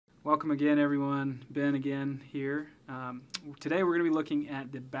Welcome again, everyone. Ben again here. Today we're going to be looking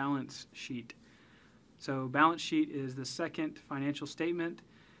at the balance sheet. So balance sheet is the second financial statement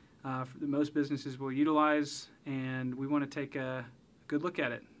that most businesses will utilize, and we want to take a good look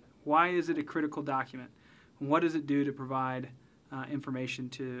at it. Why is it a critical document? What does it do to provide information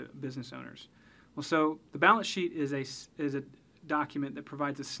to business owners? Well, so the balance sheet is a document that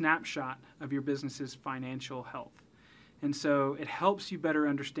provides a snapshot of your business's financial health. And so it helps you better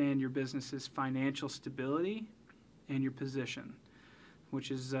understand your business's financial stability and your position, which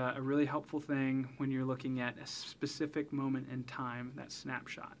is a really helpful thing when you're looking at a specific moment in time, that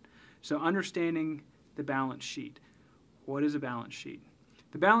snapshot. So understanding the balance sheet. What is a balance sheet?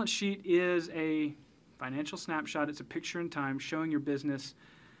 The balance sheet is a financial snapshot. It's a picture in time showing your business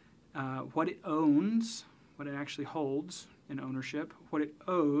what it owns, what it actually holds in ownership, what it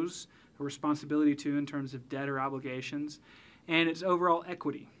owes a responsibility to in terms of debt or obligations, and its overall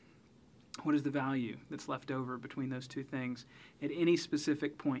equity. What is the value that's left over between those two things at any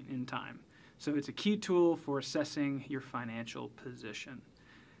specific point in time? So it's a key tool for assessing your financial position.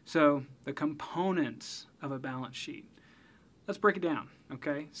 So the components of a balance sheet. Let's break it down,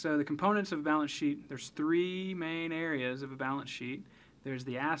 okay? So the components of a balance sheet, there's three main areas of a balance sheet. There's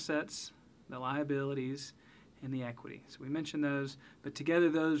the assets, the liabilities, and the equity. So we mentioned those, but together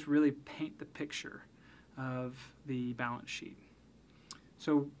those really paint the picture of the balance sheet.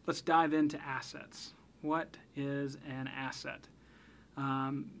 So let's dive into assets. What is an asset?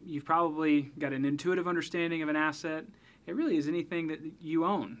 You've probably got an intuitive understanding of an asset. It really is anything that you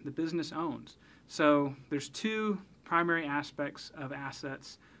own, the business owns. So there's two primary aspects of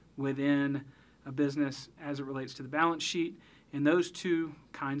assets within a business as it relates to the balance sheet, and those two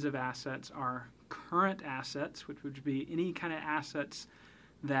kinds of assets are current assets, which would be any kind of assets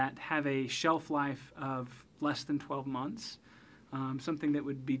that have a shelf life of less than 12 months, something that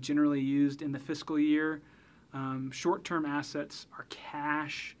would be generally used in the fiscal year. Short-term assets are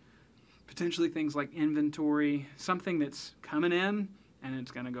cash, potentially things like inventory, something that's coming in and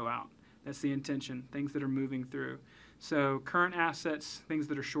it's going to go out. That's the intention, things that are moving through. So current assets, things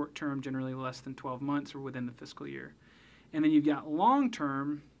that are short-term, generally less than 12 months or within the fiscal year. And then you've got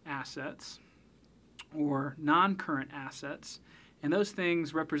long-term assets, or non-current assets, and those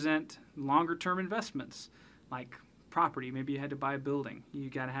things represent longer-term investments like property. Maybe you had to buy a building, you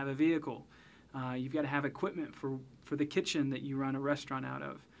got to have a vehicle, you've got to have equipment for the kitchen that you run a restaurant out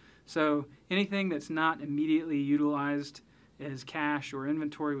of. So anything that's not immediately utilized as cash or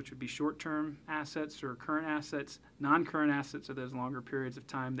inventory, which would be short-term assets or current assets. Non-current assets are those longer periods of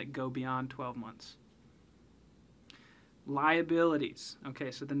time that go beyond 12 months. Liabilities.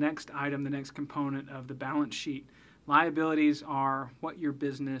 Okay, so the next item, the next component of the balance sheet. Liabilities are what your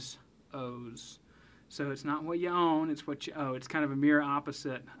business owes. So it's not what you own, it's what you owe. It's kind of a mirror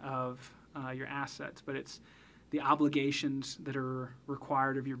opposite of your assets, but it's the obligations that are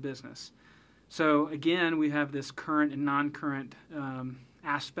required of your business. So again, we have this current and non-current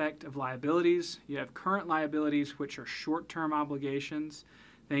aspect of liabilities. You have current liabilities, which are short-term obligations,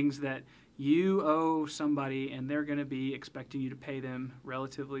 things that you owe somebody and they're going to be expecting you to pay them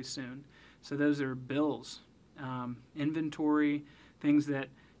relatively soon. So those are bills, inventory, things that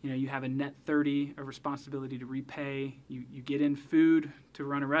you have a net 30 of responsibility to repay. You get in food to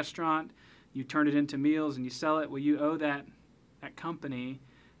run a restaurant, you turn it into meals and you sell it. Well, you owe that company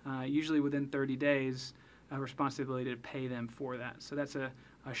usually within 30 days a responsibility to pay them for that. So that's a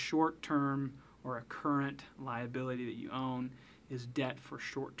short-term or a current liability that you own, is debt for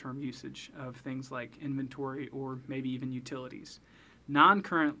short-term usage of things like inventory or maybe even utilities.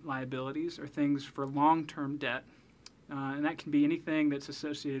 Non-current liabilities are things for long-term debt, and that can be anything that's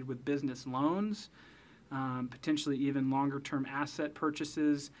associated with business loans, potentially even longer-term asset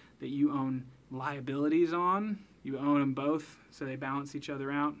purchases that you own liabilities on. You own them both, so they balance each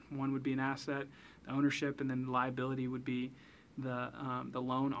other out. One would be an asset, the ownership, and then the liability would be the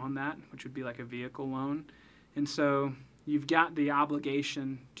loan on that, which would be like a vehicle loan. And so you've got the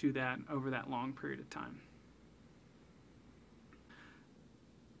obligation to that over that long period of time.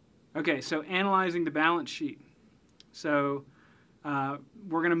 Okay, so analyzing the balance sheet. So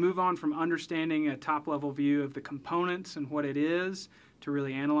we're going to move on from understanding a top-level view of the components and what it is to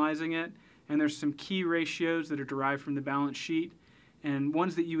really analyzing it. And there's some key ratios that are derived from the balance sheet and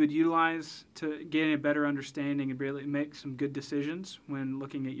ones that you would utilize to gain a better understanding and really make some good decisions when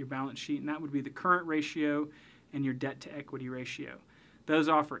looking at your balance sheet. And that would be the current ratio and your debt to equity ratio. Those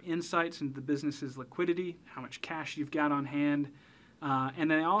offer insights into the business's liquidity, how much cash you've got on hand,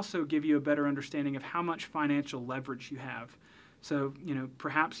 and they also give you a better understanding of how much financial leverage you have. So,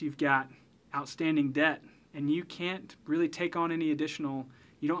 perhaps you've got outstanding debt and you can't really take on any additional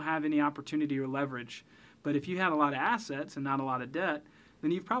you don't have any opportunity or leverage. But if you have a lot of assets and not a lot of debt,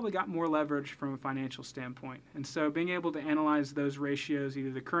 then you've probably got more leverage from a financial standpoint. And so being able to analyze those ratios,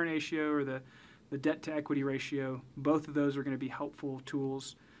 either the current ratio or the debt to equity ratio, both of those are going to be helpful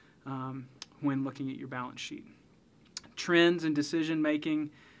tools when looking at your balance sheet. Trends and decision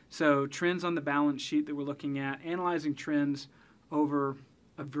making. So trends on the balance sheet that we're looking at, analyzing trends over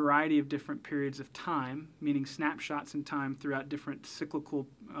a variety of different periods of time, meaning snapshots in time throughout different cyclical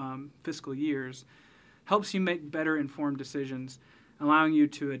fiscal years, helps you make better informed decisions, allowing you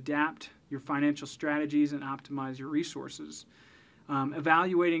to adapt your financial strategies and optimize your resources.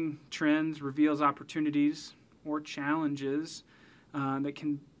 Evaluating trends reveals opportunities or challenges that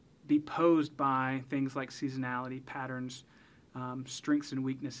can be posed by things like seasonality, patterns, strengths and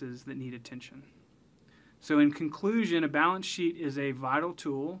weaknesses that need attention. So in conclusion, a balance sheet is a vital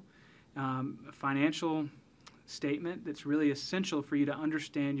tool, a financial statement that's really essential for you to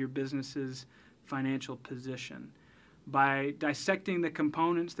understand your business's financial position. By dissecting the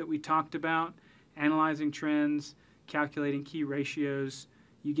components that we talked about, analyzing trends, calculating key ratios,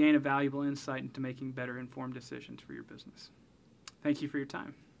 you gain a valuable insight into making better informed decisions for your business. Thank you for your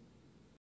time.